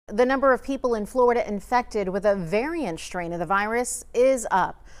The number of people in Florida infected with a variant strain of the virus is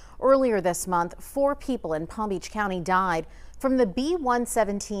up. Earlier this month, 4 people in Palm Beach County died from the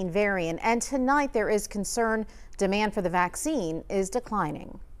B.1.17 variant, and tonight there is concern demand for the vaccine is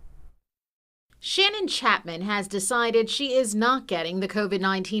declining. Shannon Chapman has decided she is not getting the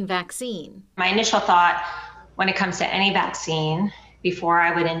COVID-19 vaccine. My initial thought when it comes to any vaccine, before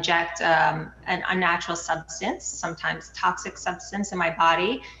I would inject an unnatural substance, sometimes toxic substance in my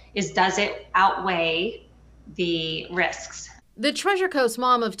body, is does it outweigh the risks? The Treasure Coast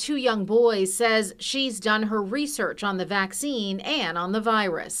mom of 2 young boys says she's done her research on the vaccine and on the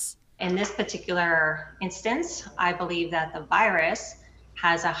virus. In this particular instance, I believe that the virus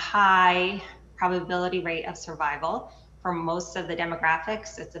has a high probability rate of survival. For most of the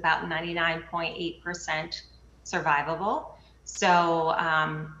demographics, it's about 99.8% survivable. So,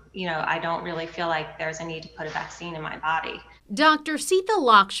 I don't really feel like there's a need to put a vaccine in my body. Dr. Sita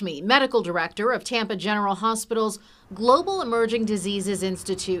Lakshmi, medical director of Tampa General Hospital's Global Emerging Diseases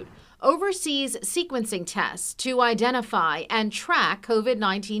Institute, oversees sequencing tests to identify and track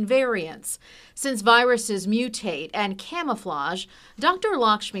COVID-19 variants. Since viruses mutate and camouflage, Dr.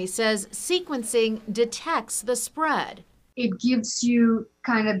 Lakshmi says sequencing detects the spread. It gives you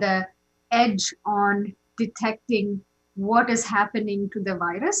kind of the edge on detecting what is happening to the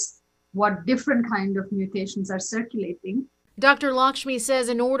virus, what different kind of mutations are circulating. Dr. Lakshmi says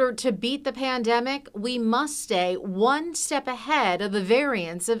in order to beat the pandemic, we must stay one step ahead of the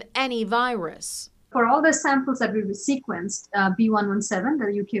variants of any virus. For all the samples that we've sequenced, B.1.1.7,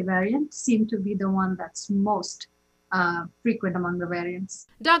 the UK variant, seemed to be the one that's most frequent among the variants.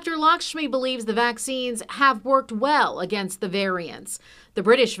 Dr. Lakshmi believes the vaccines have worked well against the variants. The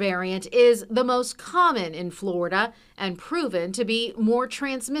British variant is the most common in Florida and proven to be more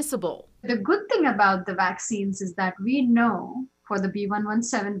transmissible. The good thing about the vaccines is that we know for the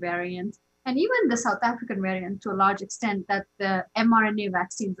B.1.1.7 variant and even the South African variant to a large extent that the mRNA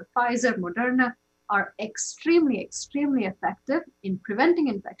vaccines of Pfizer, Moderna are extremely, extremely effective in preventing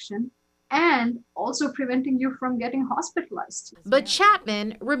infection and also preventing you from getting hospitalized. But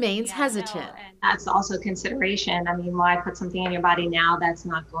Chapman remains hesitant. That's also a consideration. I mean, why put something in your body now that's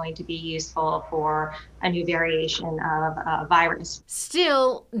not going to be useful for a new variation of a virus?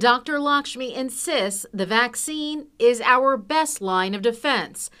 Still, Dr. Lakshmi insists the vaccine is our best line of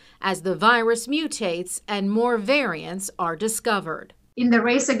defense as the virus mutates and more variants are discovered. In the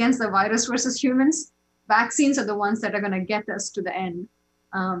race against the virus versus humans, vaccines are the ones that are going to get us to the end.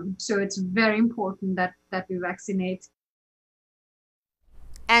 So it's very important that we vaccinate.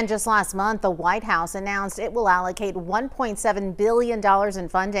 And just last month, the White House announced it will allocate $1.7 billion in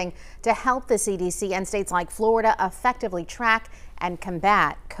funding to help the CDC and states like Florida effectively track and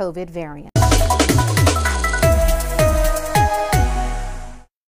combat COVID variants.